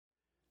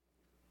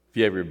If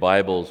you have your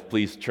Bibles,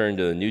 please turn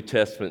to the New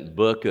Testament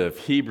book of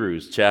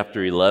Hebrews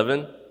chapter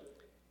 11,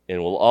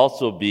 and we'll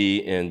also be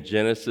in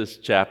Genesis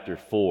chapter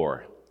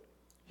 4.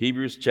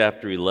 Hebrews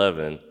chapter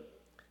 11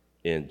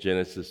 and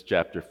Genesis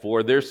chapter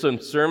 4. There's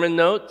some sermon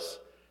notes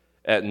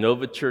at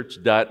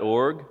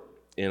novachurch.org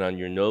and on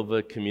your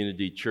Nova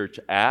Community Church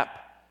app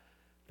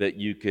that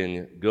you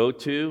can go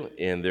to,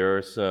 and there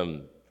are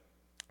some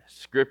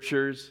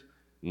scriptures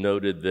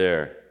noted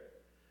there.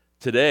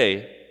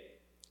 Today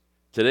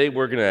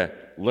we're going to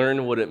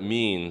learn what it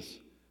means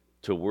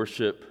to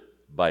worship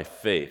by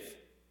faith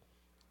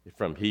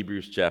from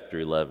Hebrews chapter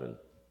 11.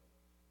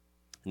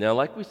 Now,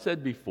 like we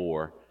said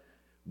before,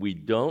 we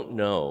don't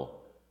know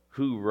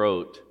who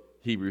wrote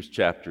Hebrews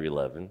chapter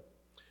 11,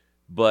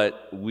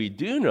 but we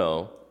do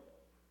know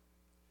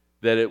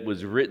that it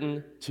was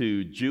written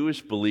to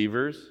Jewish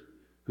believers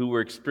who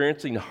were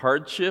experiencing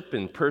hardship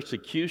and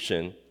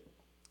persecution,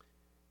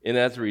 and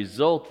as a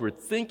result were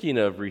thinking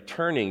of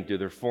returning to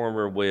their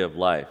former way of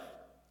life.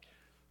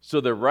 So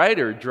the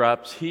writer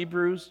drops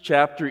Hebrews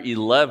chapter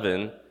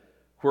 11,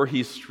 where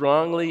he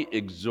strongly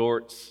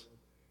exhorts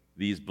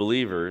these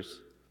believers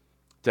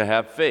to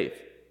have faith.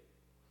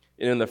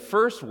 And in the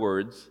first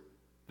words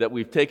that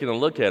we've taken a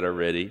look at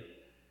already,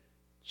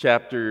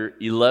 chapter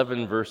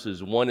 11,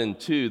 verses 1 and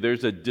 2,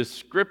 there's a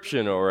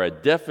description or a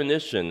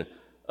definition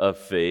of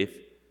faith,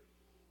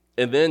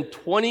 and then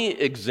 20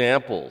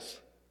 examples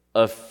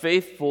of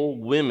faithful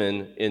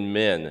women and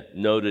men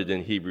noted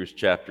in Hebrews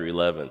chapter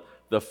 11.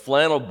 The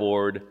flannel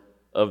board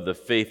of the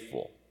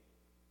faithful.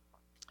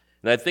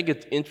 And I think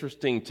it's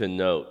interesting to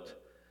note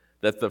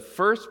that the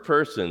first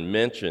person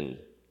mentioned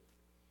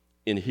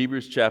in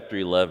Hebrews chapter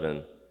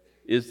 11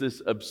 is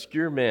this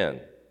obscure man.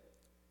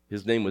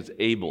 His name was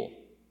Abel.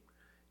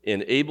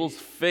 And Abel's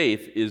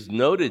faith is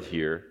noted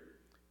here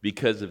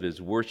because of his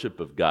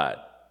worship of God,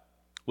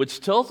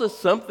 which tells us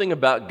something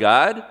about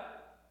God,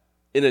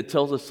 and it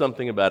tells us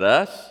something about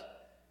us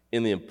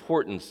in the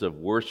importance of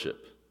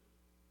worship.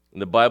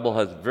 And the Bible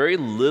has very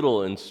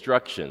little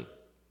instruction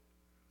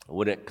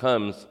when it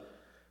comes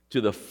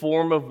to the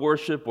form of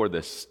worship or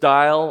the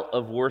style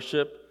of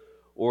worship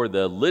or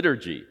the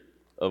liturgy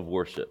of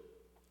worship.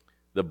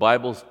 The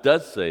Bible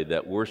does say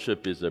that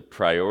worship is a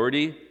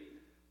priority,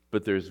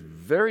 but there's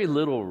very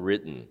little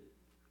written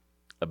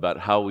about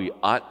how we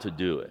ought to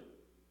do it.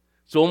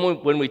 So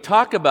when we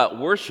talk about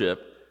worship,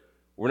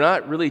 we're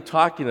not really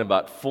talking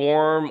about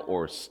form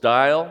or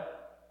style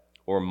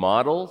or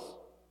models.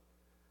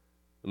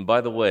 And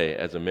by the way,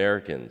 as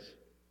Americans,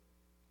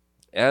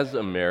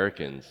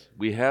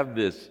 we have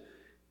this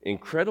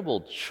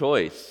incredible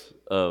choice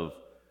of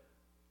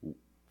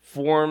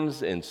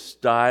forms and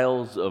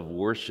styles of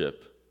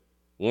worship.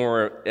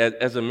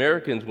 As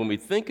Americans, when we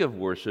think of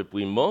worship,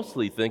 we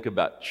mostly think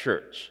about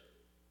church.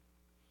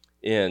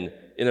 And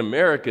in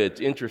America, it's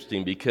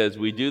interesting because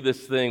we do this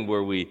thing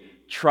where we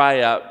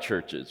try out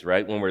churches,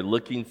 right? When we're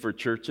looking for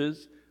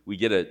churches, we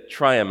get to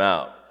try them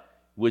out,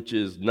 which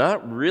is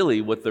not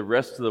really what the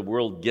rest of the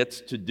world gets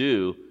to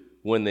do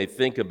when they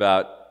think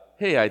about,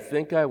 hey, I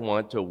think I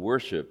want to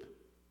worship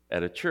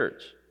at a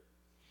church.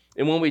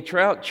 And when we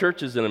try out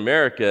churches in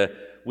America,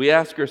 we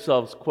ask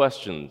ourselves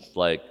questions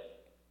like,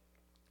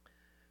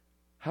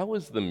 how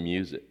is the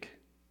music?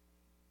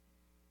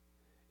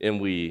 And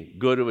we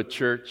go to a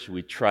church,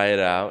 we try it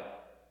out,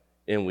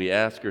 and we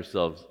ask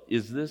ourselves,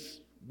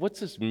 what's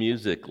this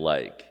music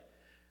like?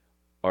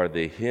 Are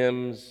they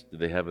hymns? Do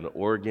they have an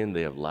organ? Do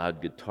they have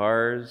loud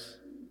guitars?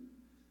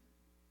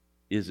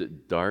 Is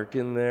it dark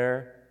in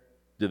there?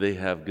 Do they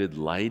have good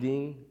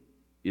lighting?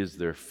 Is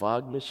there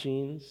fog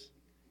machines?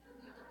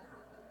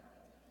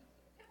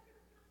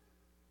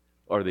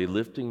 Are they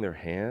lifting their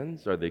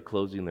hands? Are they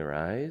closing their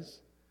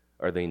eyes?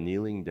 Are they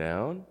kneeling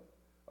down?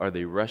 Are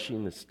they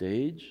rushing the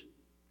stage?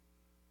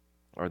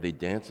 Are they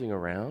dancing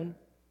around?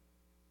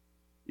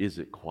 Is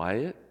it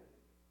quiet?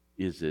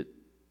 Is it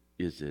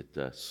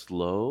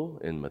slow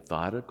and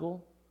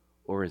methodical,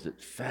 or is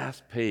it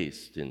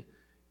fast-paced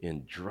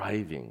and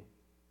driving?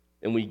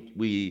 And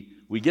we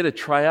get to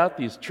try out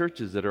these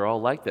churches that are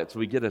all like that. So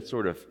we get to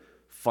sort of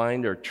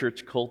find our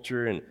church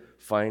culture and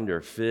find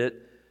our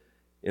fit.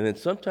 And then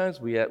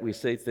sometimes we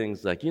say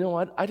things like, you know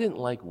what, I didn't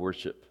like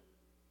worship,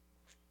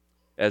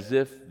 as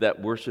if that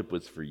worship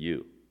was for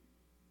you.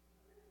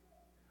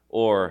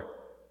 Or,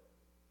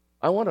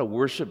 I want to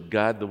worship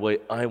God the way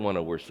I want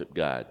to worship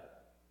God,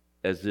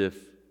 as if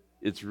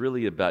it's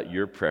really about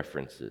your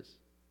preferences.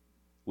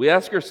 We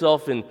ask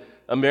ourselves in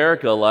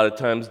America a lot of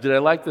times, did I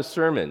like the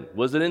sermon?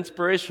 Was it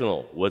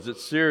inspirational? Was it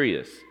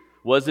serious?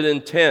 Was it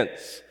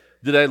intense?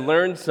 Did I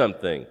learn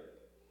something?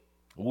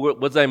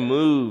 Was I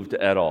moved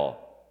at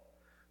all?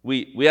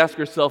 We ask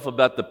ourselves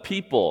about the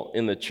people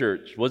in the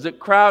church. Was it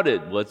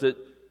crowded? Was it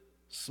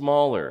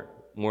smaller,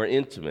 more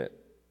intimate?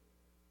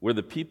 Were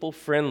the people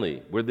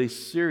friendly? Were they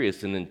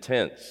serious and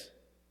intense?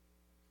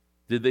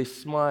 Did they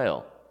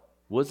smile?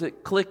 Was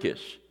it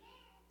cliquish?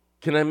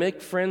 Can I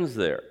make friends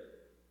there?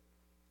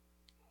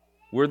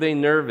 Were they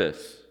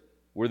nervous?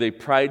 Were they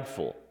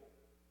prideful?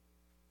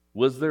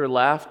 Was there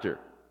laughter?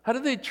 How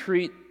did they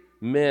treat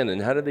men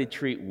and how do they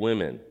treat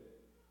women?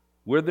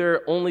 Were they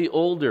only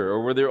older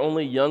or were they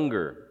only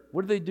younger?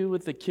 What do they do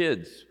with the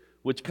kids?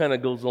 Which kind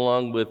of goes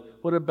along with,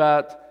 what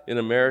about, in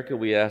America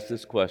we ask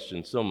this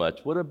question so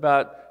much, what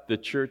about the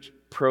church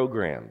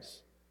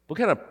programs? What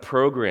kind of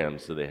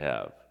programs do they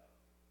have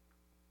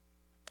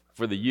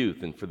for the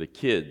youth and for the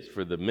kids,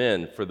 for the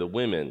men, for the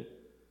women?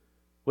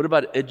 What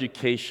about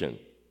education?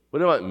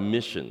 What about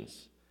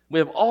missions? We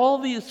have all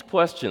these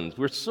questions.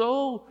 We're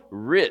so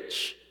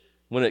rich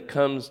when it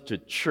comes to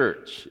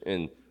church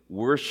and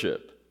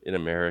worship in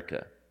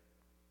America.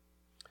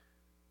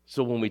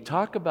 So when we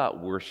talk about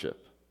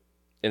worship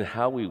and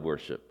how we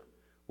worship,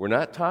 we're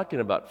not talking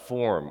about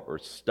form or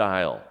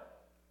style.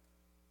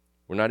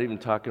 We're not even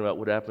talking about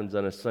what happens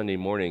on a Sunday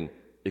morning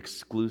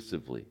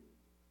exclusively.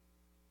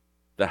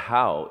 The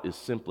how is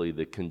simply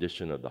the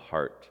condition of the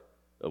heart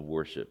of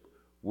worship.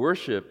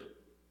 Worship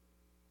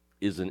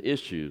is an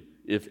issue,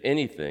 if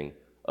anything,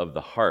 of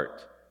the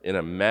heart and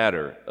a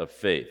matter of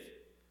faith.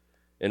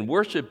 And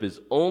worship is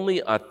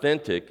only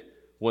authentic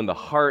when the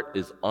heart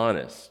is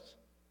honest,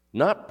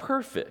 not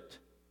perfect,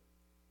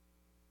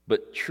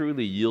 but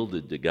truly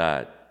yielded to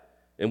God.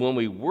 And when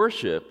we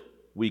worship,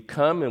 we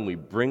come and we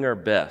bring our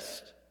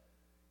best,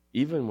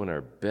 even when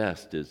our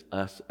best is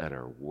us at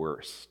our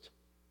worst.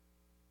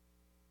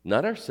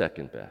 Not our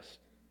second best,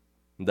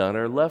 not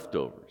our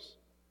leftovers.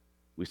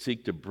 We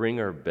seek to bring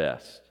our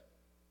best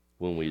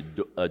when we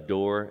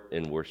adore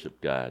and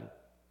worship God.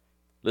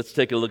 Let's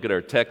take a look at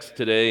our text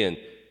today in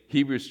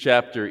Hebrews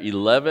chapter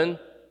 11,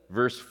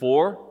 verse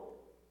 4.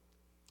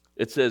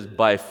 It says,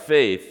 "By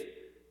faith,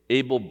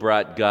 Abel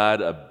brought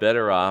God a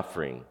better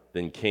offering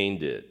than Cain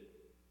did.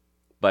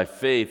 By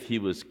faith, he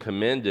was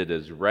commended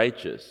as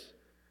righteous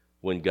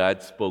when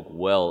God spoke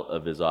well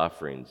of his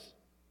offerings.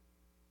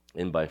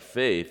 And by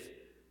faith,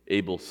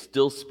 Abel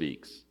still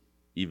speaks,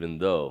 even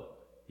though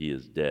he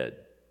is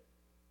dead."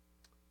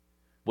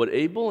 What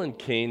Abel and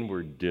Cain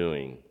were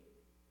doing,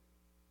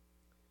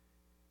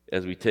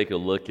 as we take a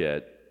look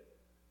at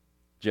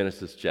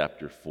Genesis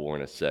chapter 4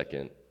 in a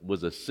second,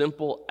 was a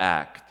simple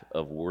act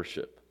of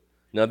worship.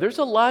 Now, there's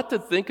a lot to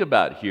think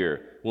about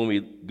here when we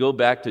go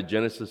back to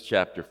Genesis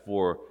chapter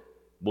 4.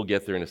 We'll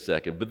get there in a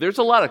second. But there's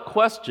a lot of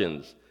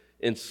questions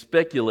and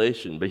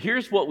speculation. But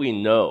here's what we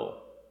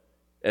know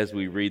as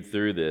we read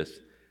through this.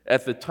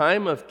 At the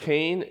time of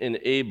Cain and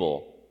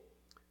Abel,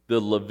 the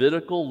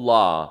Levitical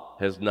law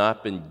has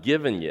not been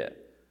given yet.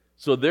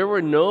 So there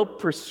were no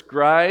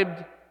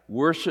prescribed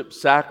worship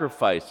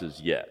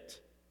sacrifices yet,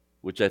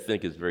 which I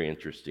think is very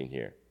interesting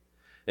here.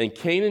 And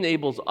Cain and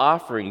Abel's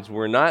offerings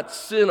were not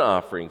sin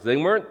offerings. They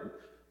weren't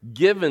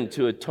given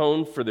to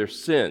atone for their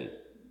sin.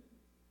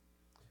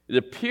 It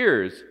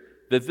appears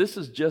that this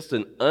is just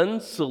an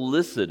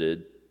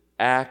unsolicited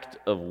act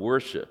of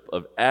worship,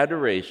 of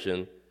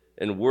adoration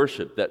and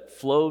worship that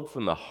flowed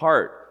from the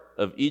heart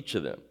of each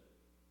of them.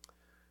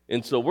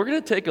 And so we're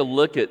going to take a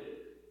look at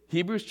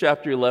Hebrews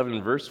chapter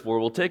 11, verse 4.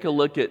 We'll take a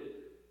look at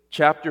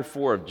chapter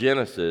 4 of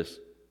Genesis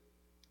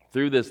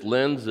through this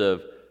lens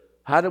of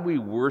how do we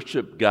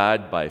worship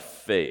God by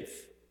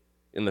faith?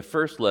 And the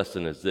first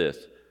lesson is this: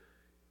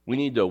 we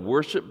need to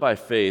worship by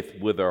faith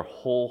with our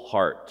whole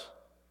heart.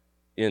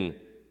 In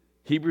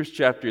Hebrews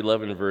chapter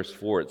 11, verse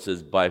 4, it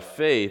says, "By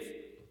faith,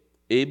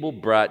 Abel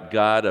brought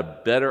God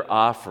a better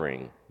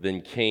offering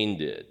than Cain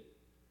did."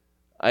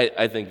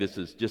 I think this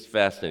is just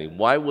fascinating.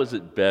 Why was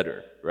it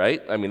better,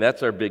 right? I mean,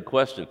 that's our big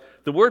question.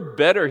 The word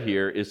better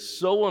here is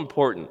so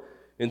important.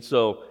 And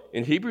so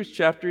in Hebrews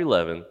chapter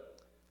 11,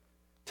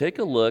 take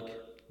a look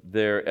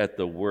there at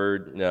the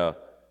word. Now,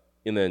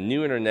 in the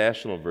New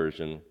International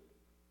Version,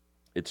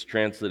 it's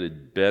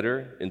translated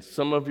better. In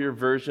some of your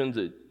versions,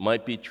 it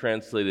might be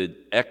translated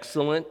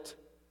excellent.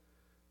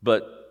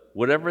 But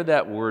whatever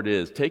that word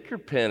is, take your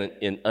pen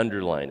and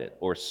underline it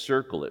or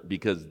circle it,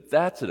 because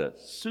that's a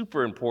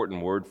super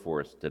important word for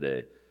us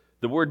today.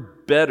 The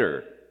word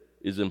better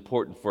is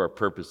important for our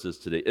purposes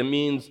today. It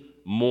means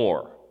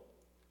more.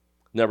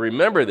 Now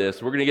remember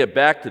this. We're going to get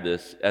back to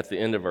this at the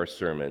end of our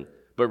sermon,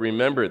 but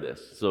remember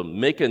this. So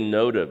make a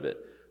note of it.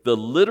 The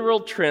literal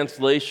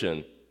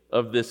translation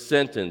of this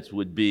sentence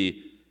would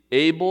be,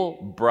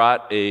 Abel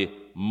brought a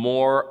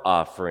more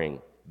offering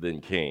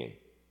than Cain.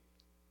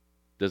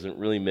 Doesn't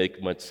really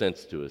make much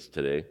sense to us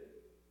today.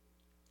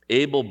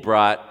 Abel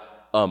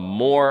brought a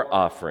more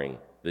offering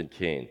than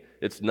Cain.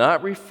 It's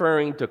not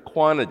referring to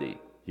quantity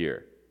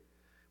here.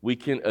 We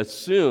can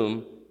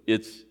assume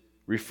it's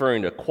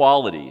referring to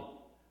quality,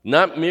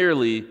 not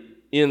merely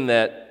in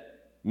that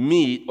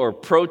meat or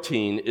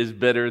protein is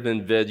better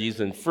than veggies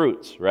and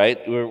fruits, right?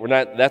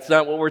 That's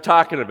not what we're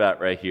talking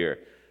about right here.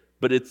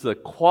 But it's the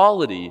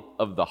quality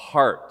of the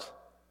heart.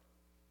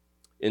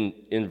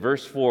 In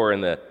verse 4,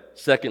 in the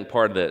second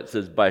part of that, it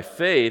says, "By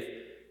faith,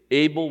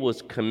 Abel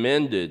was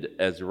commended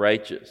as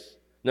righteous."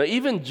 Now,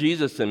 even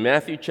Jesus in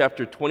Matthew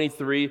chapter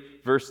 23,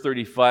 verse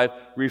 35,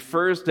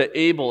 refers to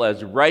Abel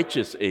as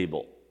righteous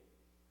Abel.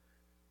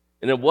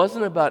 And it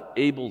wasn't about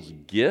Abel's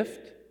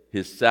gift,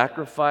 his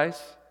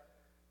sacrifice.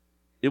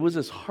 It was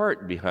his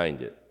heart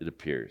behind it, it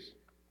appears.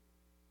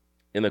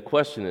 And the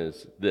question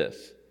is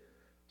this: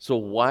 so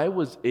why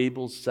was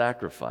Abel's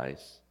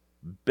sacrifice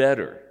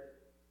better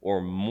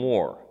or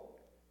more?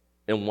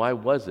 And why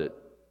was it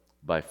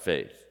by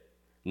faith?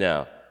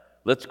 Now,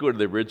 let's go to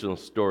the original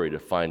story to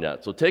find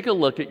out. So take a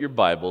look at your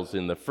Bibles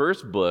in the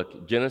first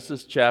book,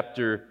 Genesis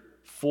chapter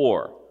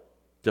 4,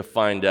 to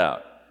find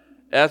out.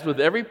 As with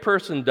every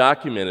person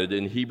documented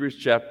in Hebrews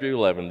chapter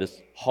 11, this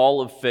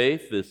hall of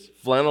faith, this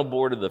flannel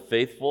board of the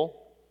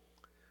faithful,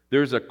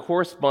 there's a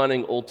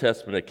corresponding Old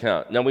Testament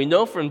account. Now we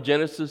know from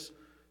Genesis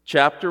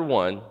chapter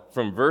 1,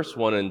 from verse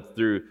 1 and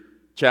through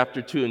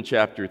chapter 2 and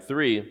chapter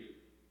 3,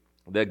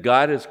 that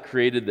God has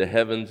created the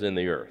heavens and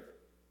the earth.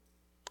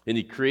 And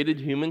He created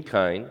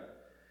humankind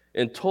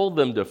and told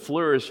them to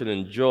flourish and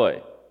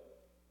enjoy.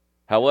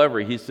 However,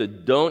 He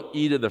said, don't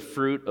eat of the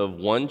fruit of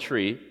one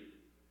tree.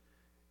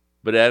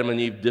 But Adam and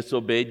Eve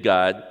disobeyed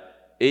God,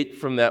 ate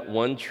from that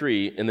one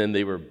tree, and then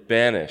they were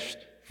banished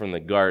from the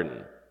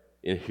garden.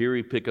 And here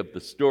we pick up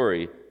the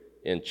story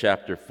in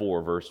chapter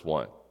 4, verse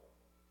 1.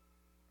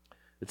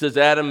 It says,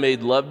 Adam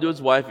made love to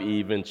his wife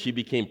Eve, and she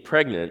became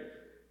pregnant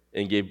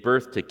and gave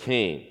birth to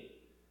Cain.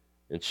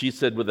 And she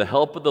said, with the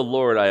help of the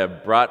Lord, I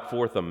have brought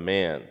forth a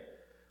man.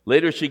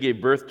 Later she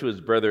gave birth to his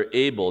brother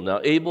Abel.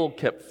 Now Abel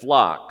kept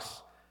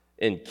flocks,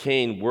 and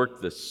Cain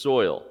worked the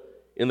soil.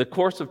 In the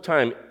course of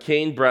time,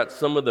 Cain brought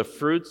some of the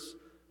fruits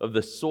of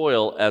the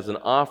soil as an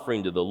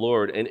offering to the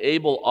Lord, and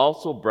Abel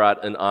also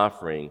brought an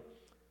offering,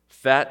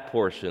 fat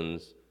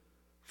portions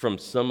from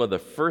some of the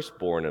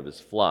firstborn of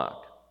his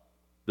flock.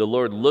 The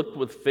Lord looked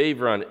with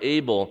favor on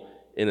Abel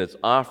in his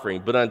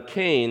offering, but on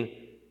Cain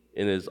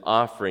in his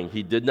offering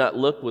he did not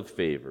look with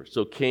favor.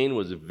 So Cain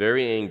was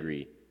very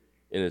angry,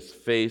 and his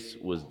face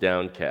was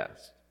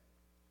downcast.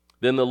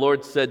 Then the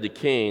Lord said to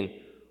Cain,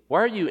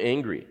 why are you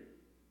angry?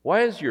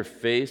 Why is your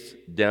face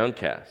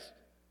downcast?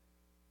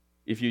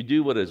 If you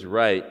do what is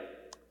right,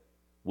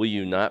 will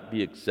you not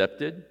be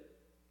accepted?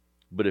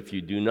 But if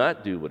you do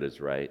not do what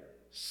is right,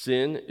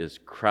 sin is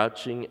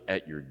crouching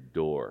at your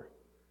door.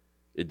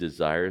 It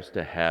desires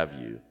to have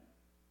you,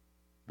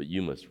 but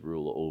you must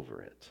rule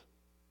over it.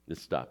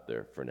 Let's stop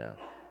there for now.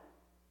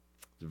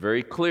 It's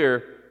very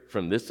clear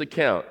from this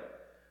account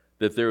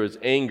that there was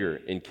anger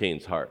in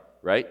Cain's heart,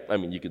 right? I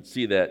mean, you could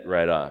see that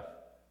right off.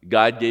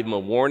 God gave him a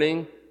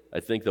warning. I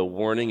think the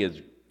warning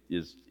is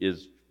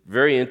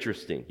very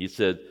interesting. He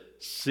said,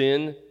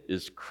 sin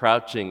is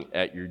crouching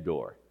at your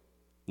door.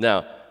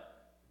 Now,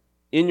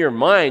 in your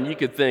mind, you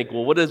could think,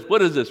 well, what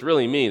does this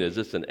really mean? Is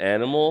this an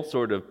animal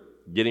sort of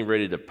getting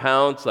ready to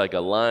pounce like a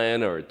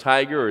lion or a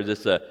tiger, or is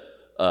this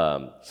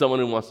someone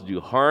who wants to do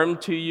harm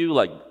to you,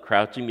 like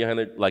crouching behind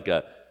it, like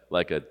a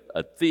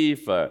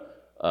thief,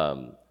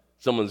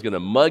 someone's going to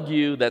mug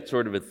you, that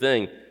sort of a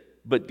thing?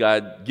 But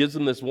God gives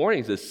them this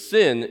warning. He says,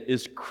 sin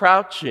is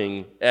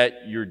crouching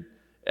at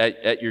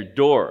your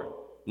door.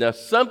 Now,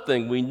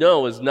 something we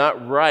know is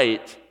not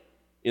right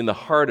in the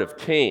heart of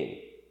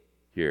Cain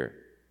here.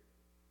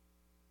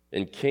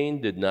 And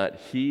Cain did not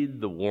heed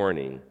the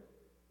warning,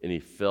 and he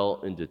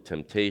fell into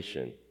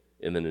temptation.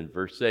 And then in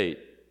verse 8,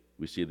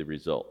 we see the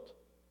result.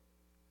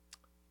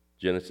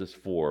 Genesis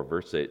 4,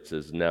 verse 8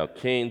 says, now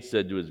Cain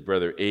said to his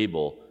brother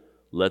Abel,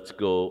 let's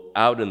go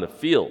out in the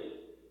field.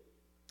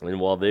 And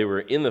while they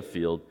were in the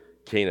field,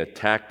 Cain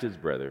attacked his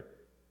brother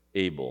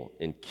Abel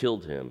and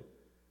killed him.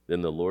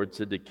 Then the Lord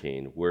said to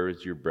Cain, where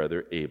is your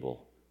brother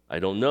Abel? I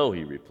don't know,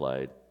 he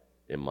replied.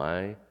 Am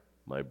I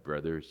my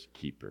brother's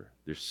keeper?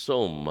 There's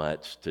so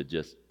much to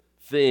just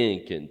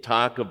think and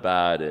talk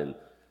about, and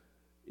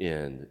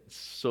it's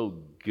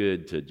so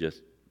good to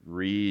just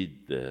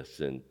read this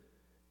and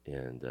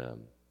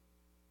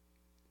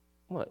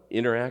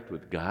interact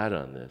with God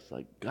on this.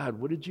 Like,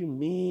 God, what did you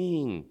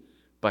mean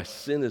by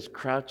sin is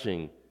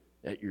crouching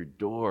at your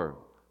door?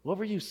 What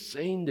were you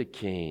saying to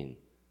Cain?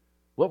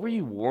 What were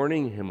you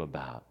warning him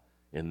about?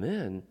 And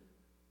then,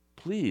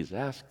 please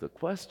ask the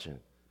question,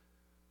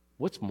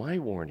 what's my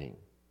warning?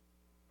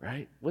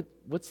 Right?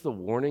 What's the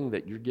warning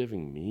that you're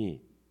giving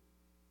me?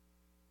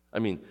 I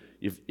mean,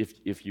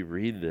 if you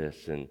read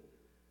this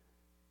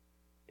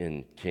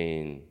and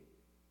Cain,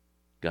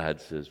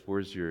 God says,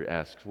 where's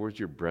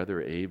your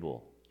brother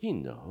Abel? He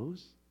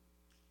knows.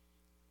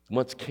 He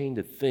wants Cain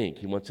to think.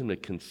 He wants him to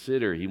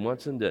consider. He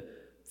wants him to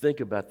think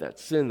about that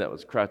sin that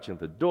was crouching at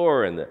the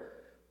door and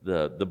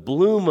the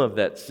bloom of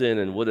that sin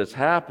and what has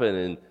happened.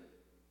 And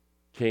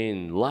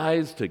Cain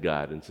lies to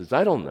God and says,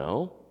 I don't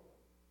know.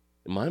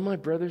 Am I my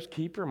brother's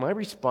keeper? Am I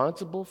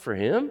responsible for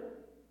him?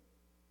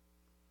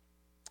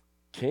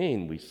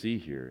 Cain, we see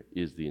here,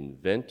 is the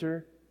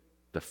inventor,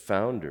 the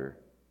founder.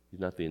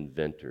 He's not the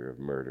inventor of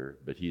murder,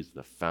 but he's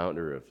the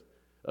founder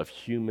of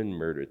human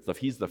murder.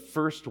 He's the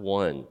first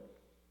one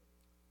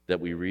that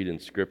we read in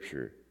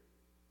Scripture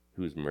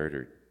who's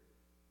murdered.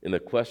 And the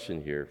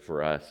question here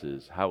for us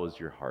is, how is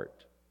your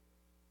heart?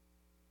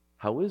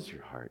 How is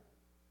your heart?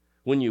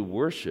 When you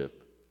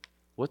worship,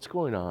 what's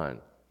going on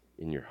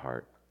in your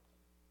heart?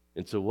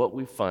 And so what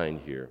we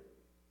find here,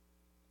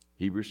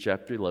 Hebrews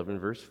chapter 11,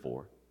 verse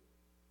 4,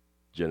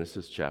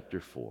 Genesis chapter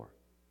 4,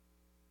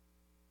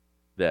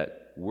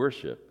 that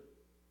worship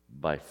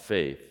by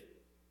faith,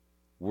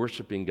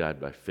 worshiping God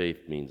by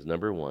faith means,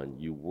 number one,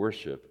 you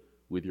worship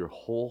with your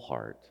whole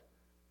heart.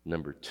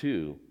 Number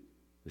two,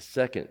 the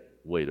second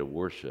way to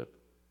worship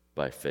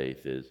by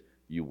faith is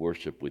you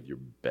worship with your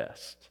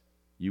best.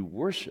 You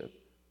worship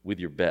with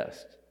your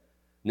best.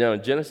 Now,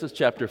 in Genesis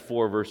chapter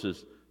 4,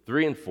 verses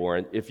 3 and 4,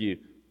 and if you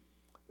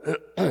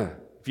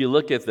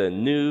look at the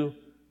New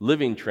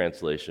Living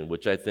Translation,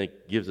 which I think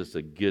gives us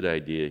a good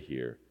idea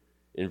here,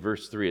 in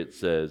verse 3 it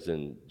says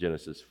in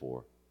Genesis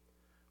 4,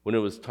 when it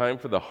was time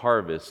for the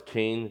harvest,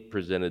 Cain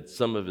presented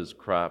some of his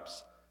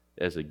crops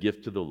as a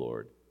gift to the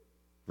Lord.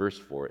 Verse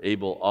 4,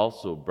 Abel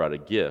also brought a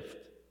gift,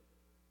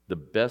 the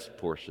best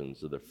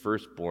portions of the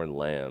firstborn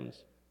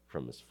lambs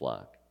from his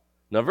flock.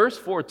 Now, verse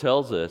 4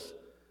 tells us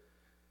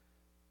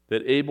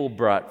that Abel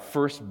brought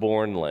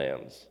firstborn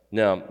lambs.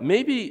 Now,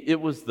 maybe it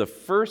was the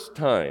first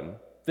time,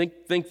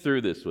 think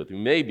through this with me,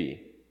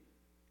 maybe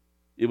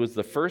it was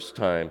the first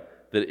time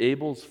that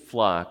Abel's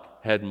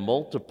flock had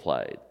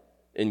multiplied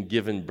and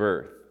given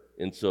birth.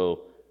 And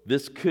so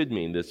this could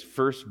mean this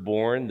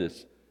firstborn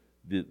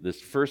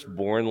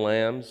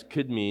lambs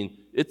could mean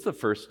it's the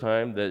first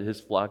time that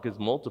his flock is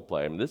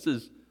multiplied. I mean, this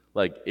is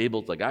like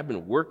Abel's like, I've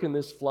been working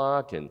this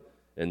flock and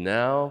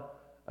now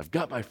I've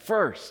got my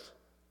first.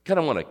 Kind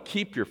of want to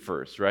keep your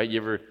first, right? You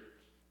ever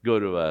go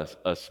to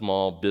a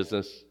small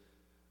business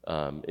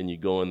and you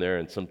go in there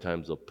and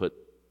sometimes they'll put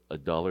a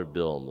dollar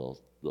bill and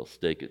they'll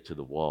stake it to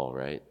the wall,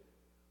 right?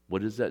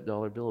 What is that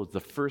dollar bill? It's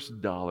the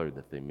first dollar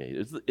that they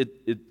made.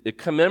 It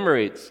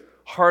commemorates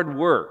hard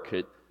work.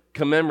 It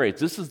commemorates,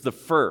 this is the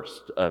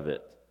first of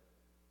it.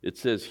 It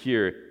says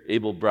here,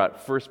 Abel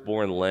brought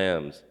firstborn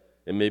lambs,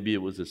 and maybe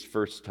it was his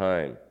first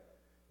time.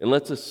 And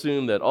let's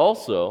assume that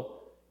also,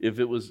 if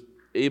it was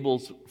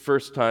Abel's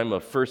first time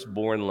of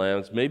firstborn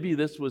lambs, maybe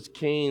this was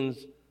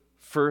Cain's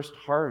first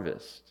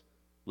harvest.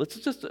 Let's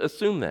just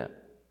assume that.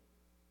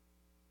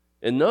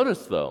 And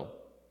notice, though,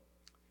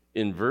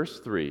 in verse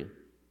 3,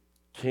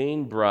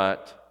 Cain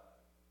brought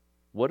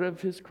what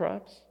of his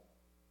crops?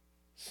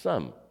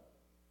 Some.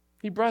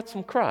 He brought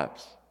some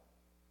crops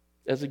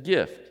as a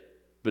gift.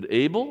 But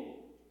Abel,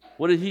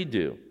 what did he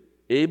do?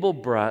 Abel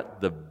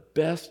brought the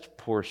best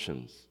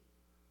portions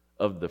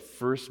of the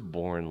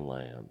firstborn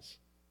lambs,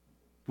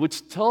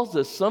 which tells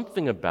us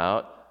something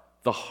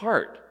about the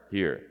heart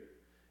here.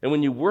 And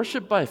when you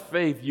worship by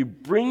faith, you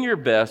bring your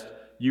best,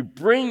 you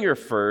bring your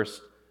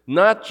first,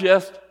 not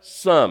just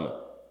some.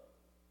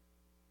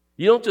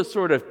 You don't just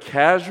sort of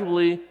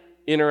casually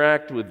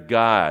interact with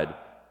God.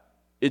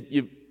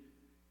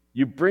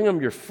 You bring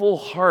Him your full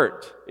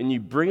heart, and you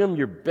bring Him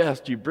your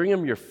best, you bring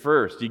Him your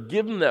first. You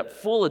give Him that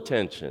full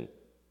attention.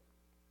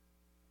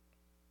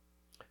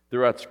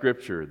 Throughout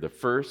Scripture, the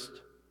first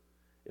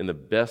and the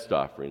best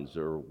offerings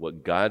are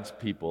what God's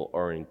people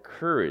are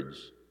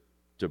encouraged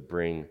to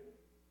bring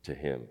to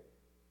Him.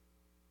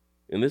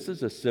 And this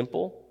is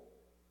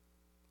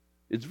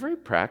it's very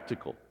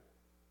practical.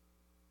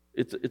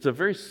 It's a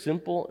very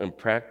simple and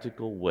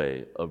practical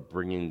way of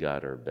bringing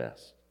God our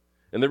best.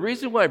 And the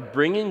reason why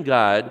bringing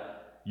God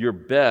your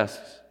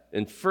best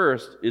and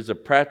first is a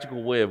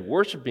practical way of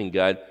worshiping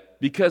God,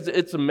 because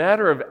it's a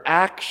matter of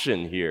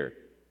action here.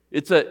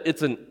 It's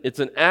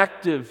an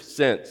active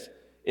sense.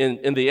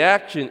 And the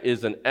action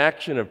is an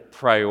action of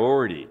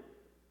priority.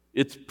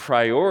 Its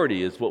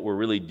priority is what we're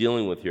really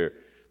dealing with here.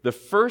 The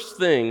first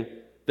thing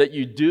that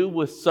you do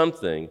with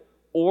something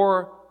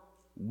or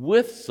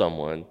with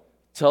someone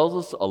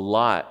tells us a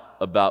lot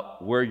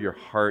about where your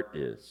heart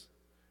is.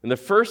 And the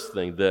first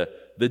thing, the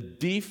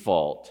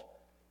default,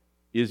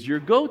 is your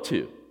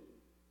go-to.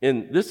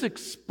 And this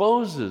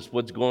exposes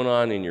what's going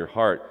on in your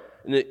heart.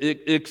 And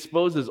it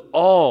exposes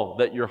all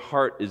that your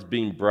heart is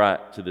being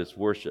brought to this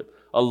worship.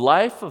 A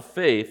life of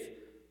faith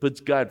puts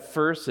God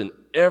first in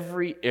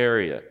every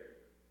area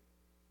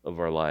of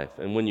our life.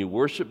 And when you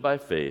worship by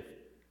faith,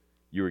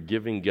 you are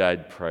giving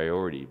God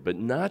priority. But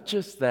not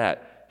just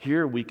that.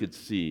 Here we could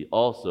see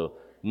also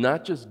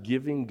not just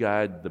giving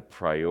God the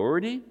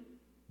priority,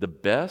 the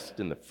best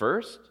and the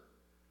first,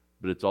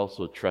 but it's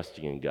also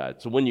trusting in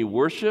God. So when you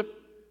worship,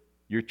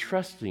 you're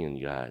trusting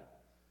in God.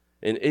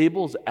 And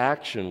Abel's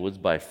action was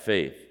by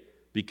faith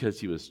because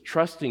he was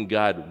trusting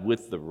God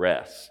with the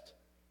rest.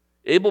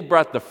 Abel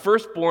brought the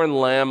firstborn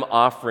lamb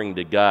offering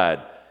to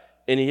God,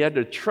 and he had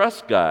to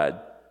trust God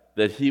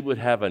that he would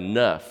have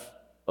enough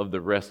of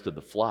the rest of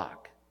the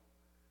flock.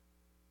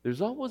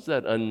 There's always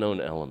that unknown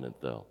element,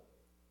 though.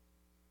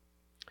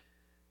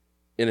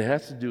 And it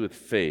has to do with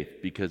faith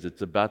because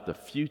it's about the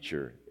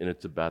future and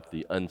it's about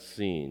the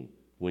unseen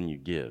when you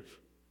give.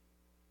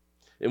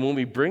 And when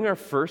we bring our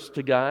first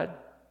to God,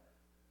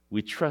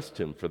 we trust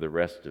Him for the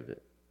rest of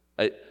it.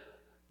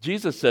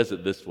 Jesus says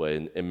it this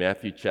way in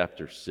Matthew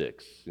chapter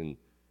 6, and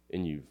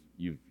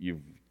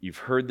you've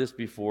heard this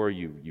before,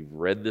 you've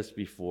read this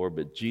before,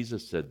 but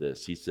Jesus said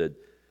this. He said,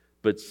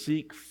 "But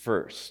seek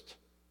first."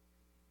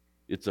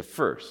 It's a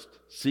first.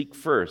 Seek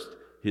first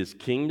His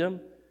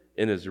kingdom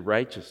and His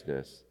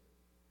righteousness,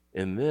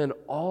 and then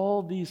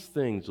all these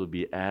things will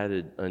be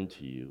added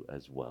unto you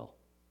as well.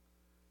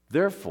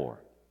 Therefore,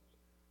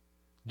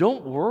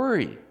 Don't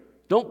worry.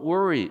 Don't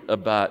worry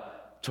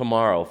about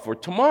tomorrow, for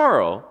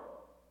tomorrow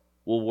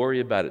will worry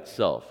about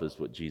itself, is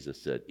what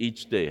Jesus said.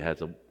 Each day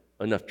has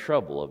enough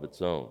trouble of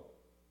its own.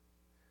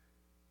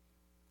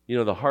 You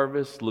know, the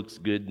harvest looks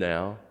good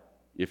now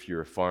if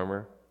you're a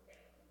farmer,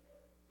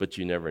 but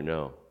you never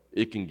know.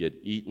 It can get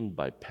eaten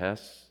by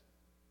pests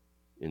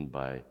and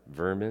by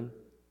vermin.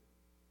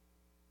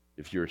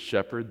 If you're a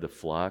shepherd, the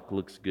flock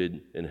looks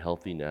good and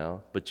healthy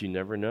now, but you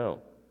never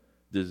know.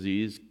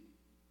 Disease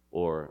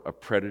or a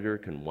predator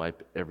can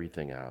wipe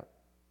everything out.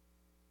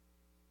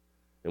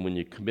 And when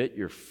you commit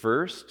your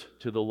first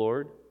to the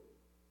Lord,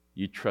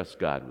 you trust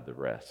God with the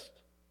rest.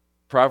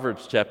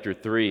 Proverbs chapter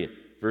 3,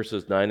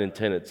 verses 9 and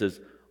 10, it says,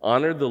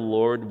 "Honor the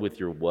Lord with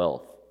your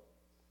wealth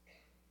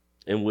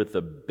and with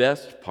the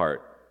best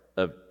part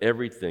of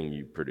everything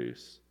you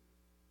produce.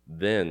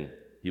 Then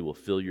he will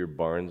fill your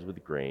barns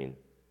with grain,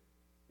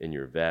 and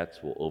your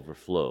vats will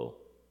overflow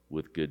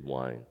with good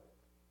wine."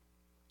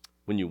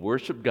 When you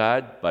worship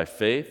God by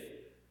faith,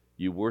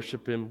 you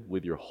worship him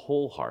with your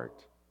whole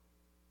heart,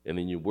 and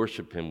then you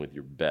worship him with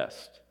your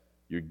best.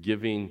 You're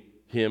giving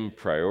him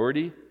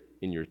priority,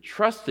 and you're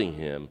trusting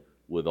him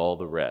with all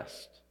the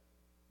rest.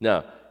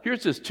 Now,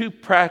 here's just two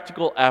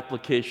practical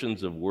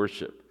applications of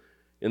worship.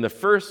 And the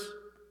first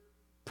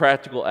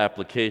practical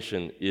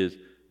application is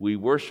we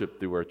worship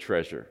through our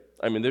treasure.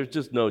 I mean, there's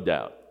just no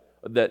doubt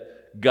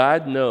that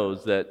God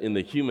knows that in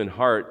the human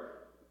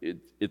heart,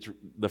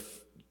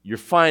 your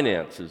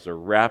finances are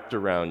wrapped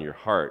around your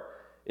heart.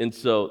 And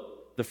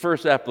so the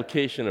first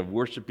application of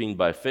worshiping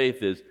by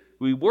faith is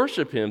we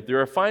worship him through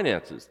our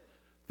finances,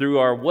 through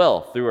our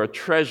wealth, through our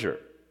treasure.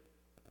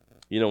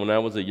 You know, when I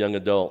was a young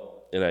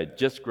adult and I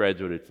just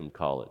graduated from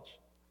college,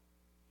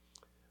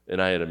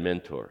 and I had a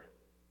mentor,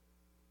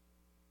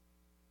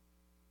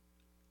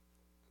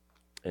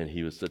 and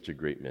he was such a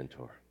great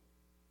mentor.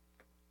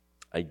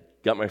 I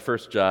got my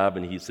first job,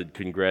 and he said,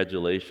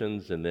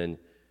 "Congratulations," and then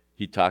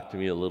he talked to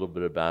me a little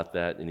bit about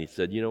that, and he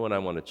said, "You know what, I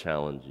want to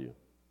challenge you."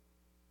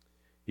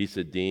 He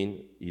said,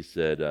 "Dean," he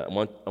said, I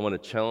want to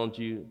challenge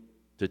you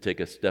to take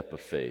a step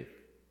of faith."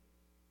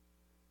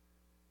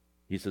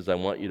 He says, "I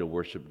want you to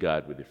worship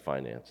God with your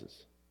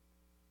finances."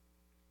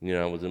 You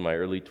know, I was in my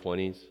early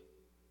 20s,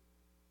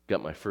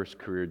 got my first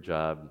career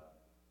job.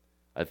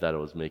 I thought I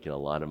was making a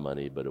lot of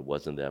money, but it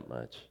wasn't that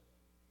much.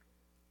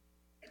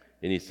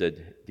 And he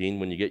said, "Dean,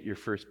 when you get your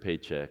first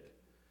paycheck,"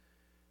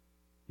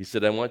 he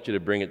said, "I want you to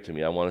bring it to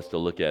me. I want us to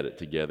look at it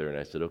together." And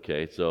I said,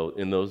 "Okay." So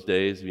in those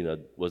days, you know,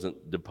 it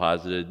wasn't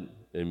deposited,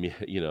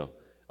 you know,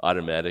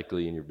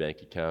 automatically in your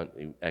bank account.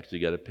 You actually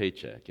got a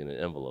paycheck in an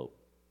envelope.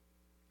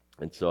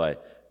 And so I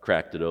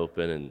cracked it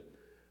open, and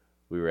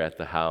we were at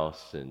the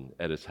house and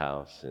at his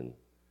house, and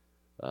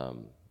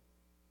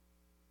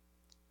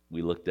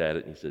we looked at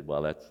it, and he said,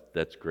 "Well,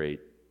 that's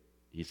great."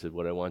 He said,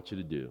 "What I want you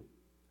to do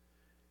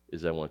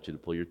is I want you to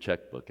pull your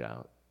checkbook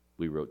out."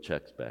 We wrote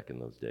checks back in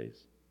those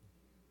days.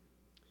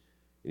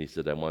 And he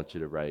said, "I want you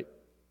to write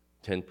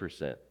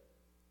 10%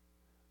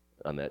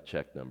 on that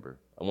check number.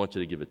 I want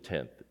you to give a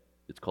tenth.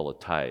 It's called a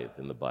tithe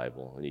in the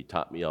Bible." And he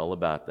taught me all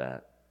about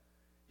that.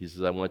 He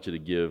says, "I want you to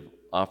give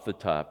off the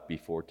top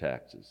before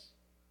taxes."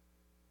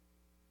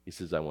 He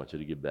says, "I want you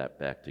to give that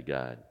back to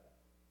God."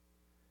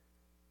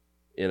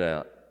 And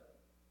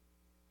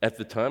at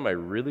the time, I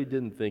really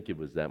didn't think it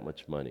was that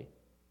much money.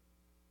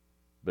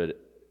 But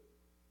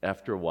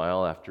after a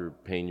while, after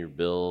paying your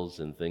bills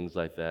and things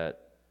like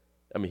that,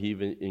 I mean, he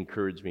even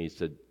encouraged me. He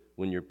said,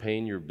 "When you're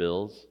paying your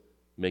bills,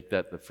 make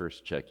that the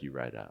first check you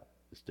write out.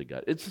 It's to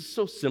God." It's just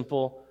so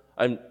simple.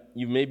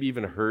 You maybe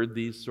even heard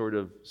these sort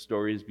of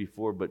stories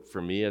before, but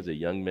for me as a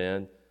young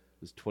man, I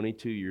was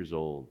 22 years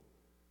old.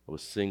 I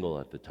was single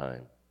at the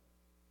time.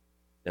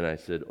 And I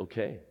said,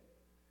 "Okay."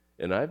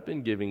 And I've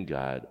been giving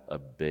God a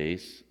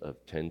base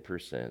of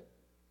 10%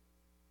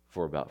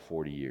 for about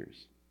 40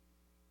 years.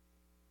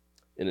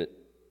 And it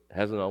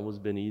hasn't always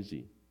been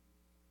easy,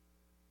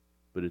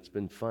 but it's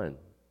been fun.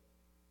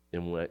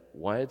 And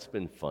why it's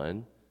been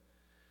fun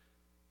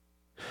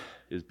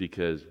is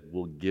because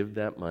we'll give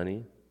that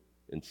money,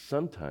 and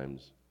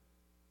sometimes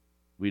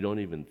we don't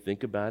even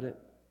think about it,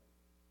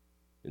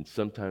 and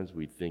sometimes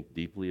we think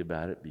deeply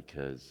about it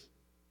because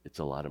it's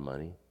a lot of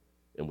money,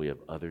 and we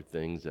have other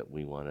things that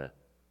we want to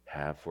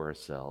have for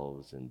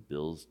ourselves and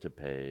bills to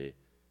pay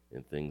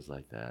and things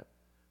like that.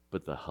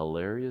 But the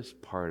hilarious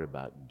part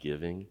about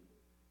giving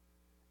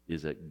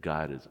is that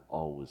God is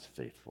always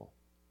faithful.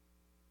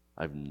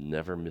 I've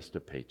never missed a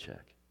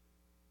paycheck.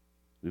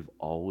 We've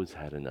always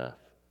had enough.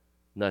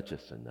 Not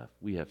just enough.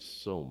 We have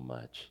so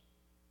much.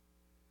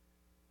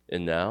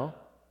 And now,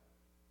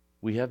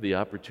 we have the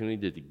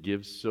opportunity to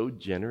give so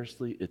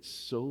generously. It's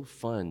so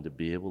fun to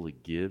be able to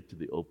give to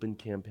the Open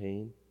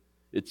campaign.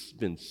 It's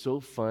been so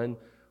fun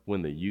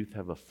when the youth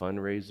have a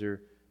fundraiser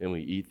and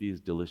we eat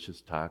these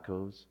delicious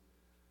tacos,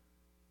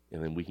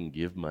 and then we can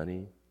give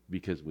money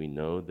because we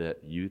know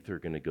that youth are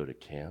going to go to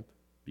camp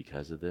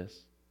because of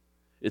this.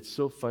 It's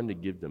so fun to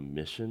give to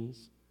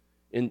missions,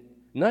 and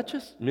not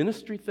just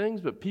ministry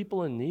things, but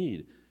people in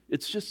need.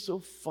 It's just so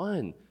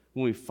fun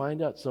when we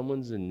find out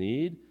someone's in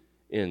need,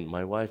 And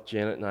my wife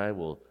Janet and I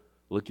will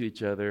look at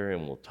each other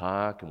and we'll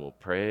talk and we'll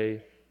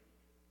pray.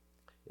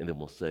 And then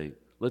we'll say,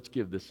 let's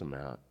give this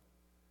amount.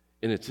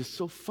 And it's just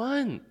so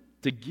fun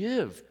to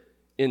give.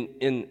 And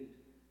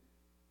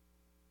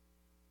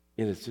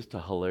it's just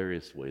a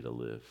hilarious way to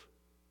live.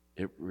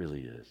 It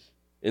really is.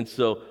 And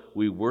so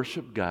we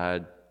worship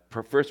God.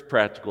 First,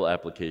 practical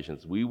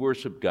applications. We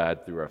worship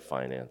God through our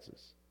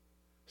finances.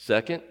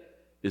 Second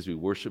is we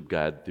worship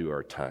God through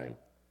our time.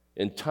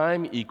 And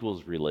time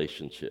equals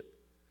relationship.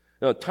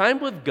 Now, time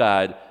with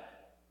God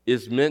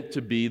is meant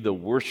to be the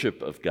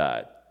worship of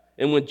God.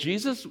 And when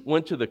Jesus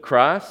went to the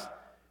cross,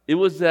 it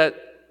was that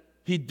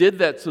he did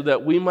that so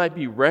that we might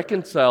be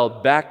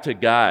reconciled back to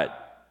God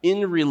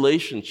in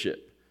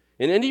relationship.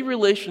 And any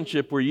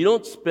relationship where you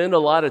don't spend a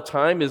lot of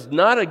time is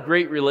not a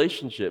great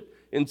relationship.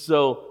 And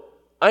so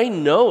I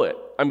know it.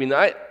 I mean,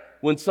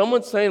 when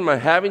someone's saying I'm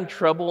having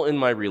trouble in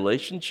my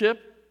relationship,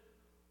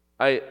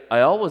 I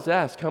always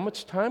ask, how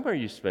much time are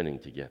you spending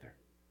together?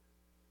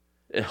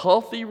 A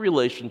healthy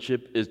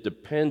relationship is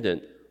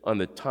dependent on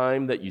the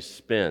time that you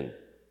spend.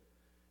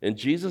 And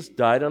Jesus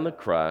died on the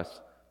cross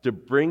to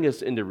bring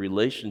us into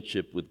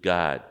relationship with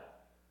God.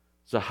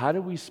 So how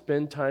do we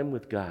spend time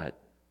with God?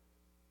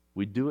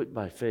 We do it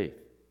by faith.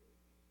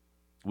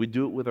 We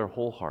do it with our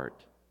whole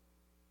heart.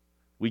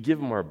 We give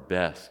him our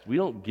best. We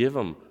don't give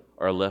him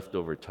our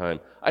leftover time.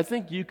 I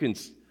think you could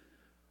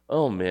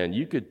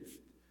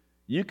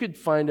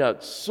find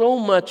out so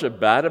much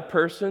about a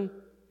person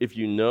if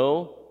you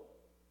know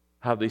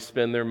how they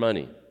spend their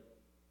money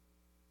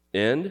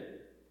and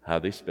how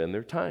they spend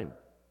their time.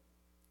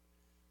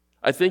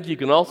 I think you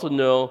can also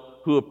know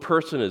who a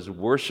person is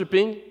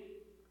worshiping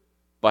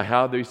by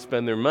how they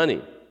spend their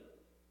money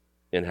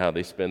and how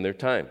they spend their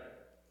time.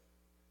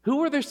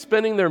 Who are they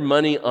spending their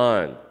money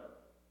on?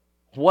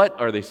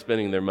 What are they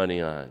spending their money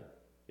on?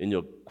 And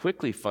you'll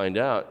quickly find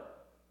out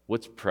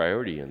what's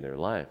priority in their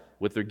life,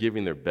 what they're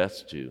giving their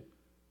best to,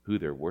 who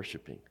they're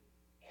worshiping,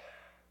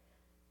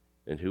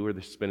 and who are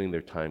they spending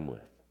their time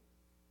with.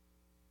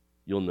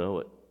 You'll know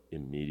it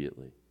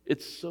immediately.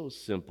 It's so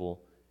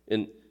simple,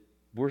 and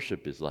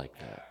worship is like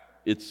that.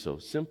 It's so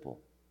simple.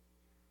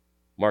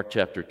 Mark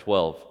chapter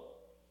 12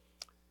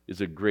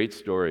 is a great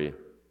story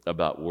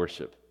about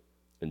worship.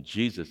 And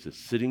Jesus is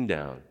sitting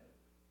down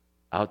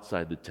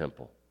outside the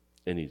temple,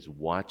 and he's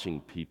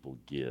watching people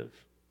give.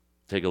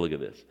 Take a look at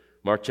this.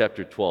 Mark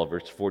chapter 12,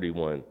 verse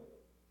 41.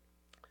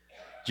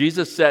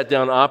 Jesus sat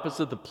down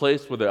opposite the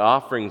place where the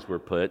offerings were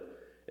put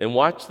and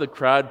watched the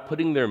crowd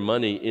putting their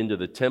money into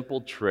the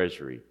temple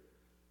treasury.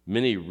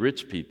 Many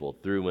rich people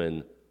threw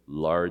in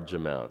large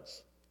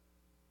amounts.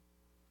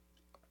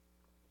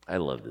 I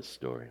love this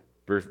story.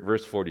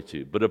 Verse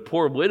 42. But a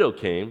poor widow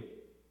came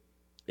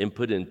and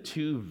put in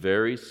 2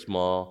 very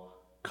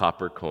small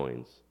copper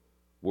coins,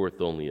 worth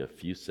only a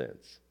few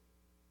cents.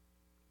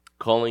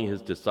 Calling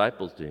his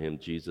disciples to him,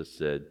 Jesus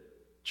said,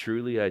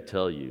 "Truly I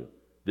tell you,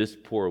 this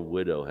poor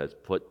widow has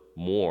put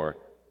more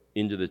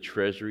into the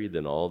treasury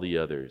than all the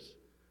others.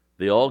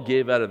 They all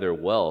gave out of their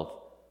wealth,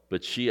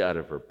 but she out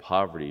of her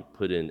poverty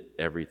put in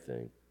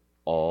everything,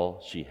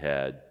 all she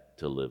had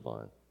to live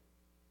on."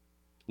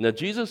 Now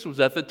Jesus was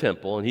at the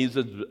temple, and he's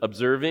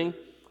observing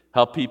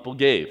how people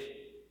gave.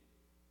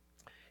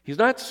 He's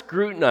not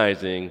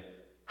scrutinizing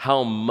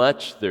how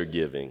much they're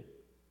giving,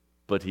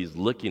 but he's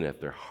looking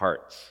at their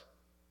hearts.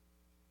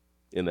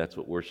 And that's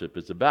what worship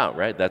is about,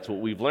 right? That's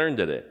what we've learned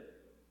today.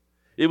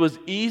 It was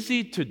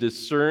easy to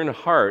discern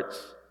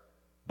hearts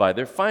by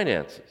their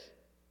finances.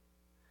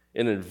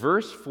 And in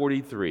verse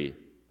 43,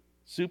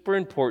 super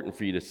important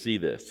for you to see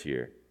this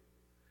here,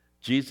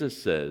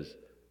 Jesus says,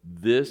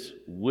 this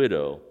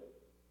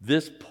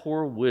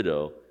poor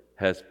widow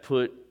has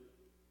put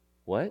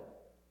what?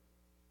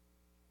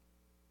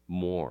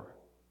 More.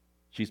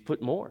 She's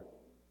put more.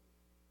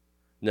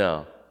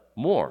 Now,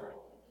 more.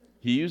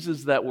 He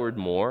uses that word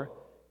more.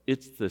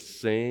 It's the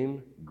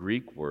same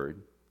Greek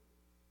word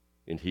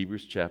in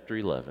Hebrews chapter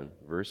 11,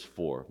 verse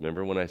 4.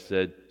 Remember when I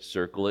said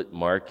circle it,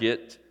 mark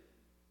it?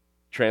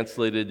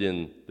 Translated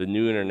in the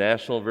New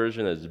International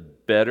Version as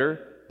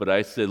better, but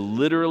I said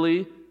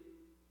literally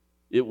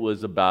it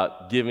was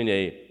about giving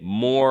a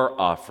more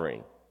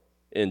offering.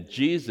 And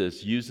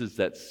Jesus uses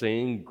that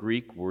same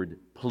Greek word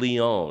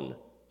pleon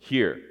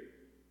here.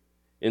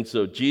 And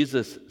so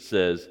Jesus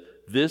says,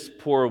 this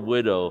poor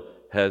widow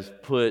has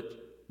put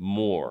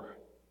more.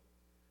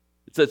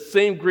 It's that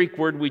same Greek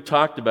word we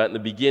talked about in the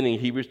beginning,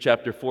 Hebrews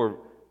chapter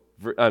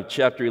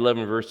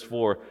 11, verse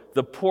 4.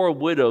 The poor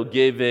widow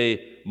gave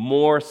a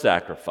more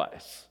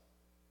sacrifice,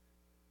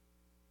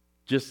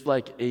 just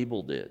like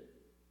Abel did.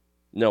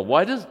 Now,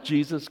 why does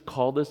Jesus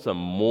call this a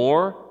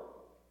more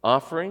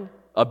offering,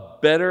 a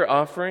better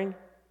offering?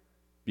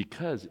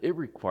 Because it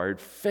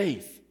required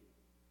faith.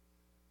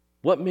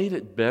 What made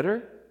it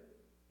better?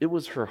 It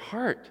was her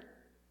heart.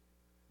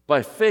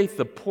 By faith,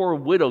 the poor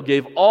widow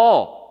gave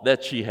all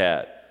that she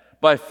had.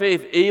 By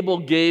faith, Abel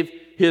gave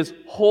his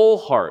whole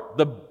heart,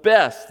 the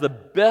best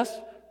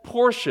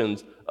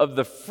portions of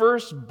the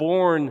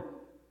firstborn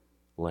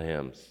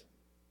lambs.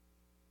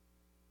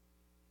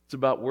 It's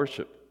about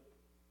worship.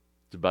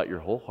 It's about your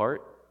whole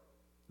heart.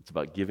 It's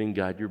about giving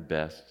God your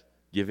best,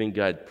 giving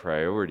God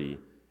priority,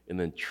 and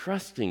then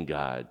trusting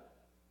God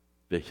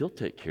that He'll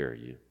take care of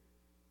you,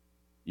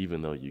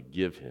 even though you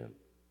give Him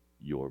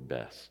your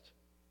best.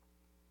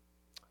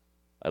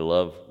 I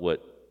love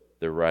what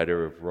the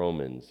writer of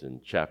Romans in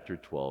chapter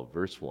 12,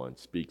 verse 1,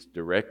 speaks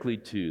directly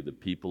to the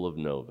people of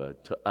Nova,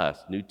 to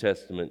us, New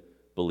Testament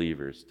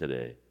believers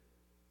today.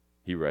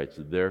 He writes,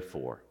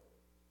 "Therefore,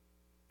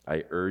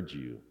 I urge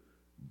you,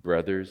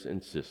 brothers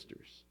and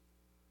sisters,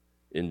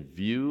 in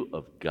view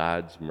of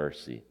God's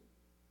mercy,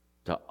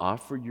 to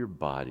offer your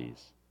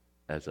bodies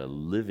as a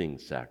living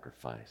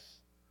sacrifice,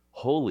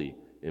 holy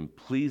and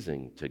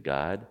pleasing to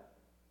God,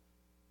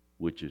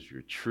 which is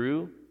your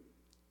true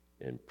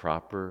and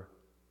proper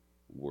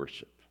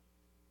worship."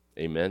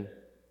 Amen.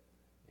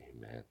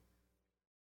 Amen.